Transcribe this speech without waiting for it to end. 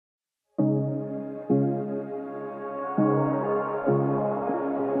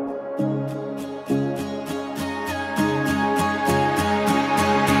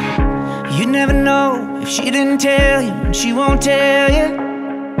If she didn't tell you, and she won't tell you,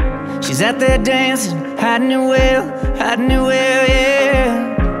 she's out there dancing, hiding it well,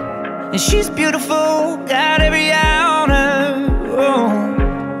 yeah. And she's beautiful, got every eye on her. Oh,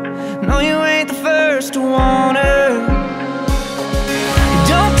 no, you ain't the first to want her.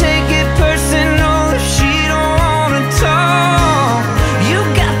 Don't take it personal if she don't wanna talk. You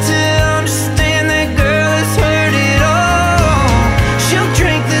got to understand that girl has heard it all. She'll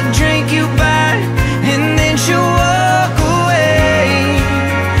drink the drink you buy, and then she'll walk away.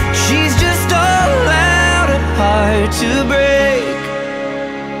 She's just all out of heart to break.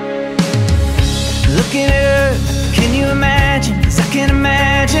 Look at her, can you imagine? 'Cause I can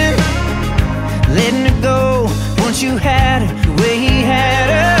imagine letting her go once you had her the way he had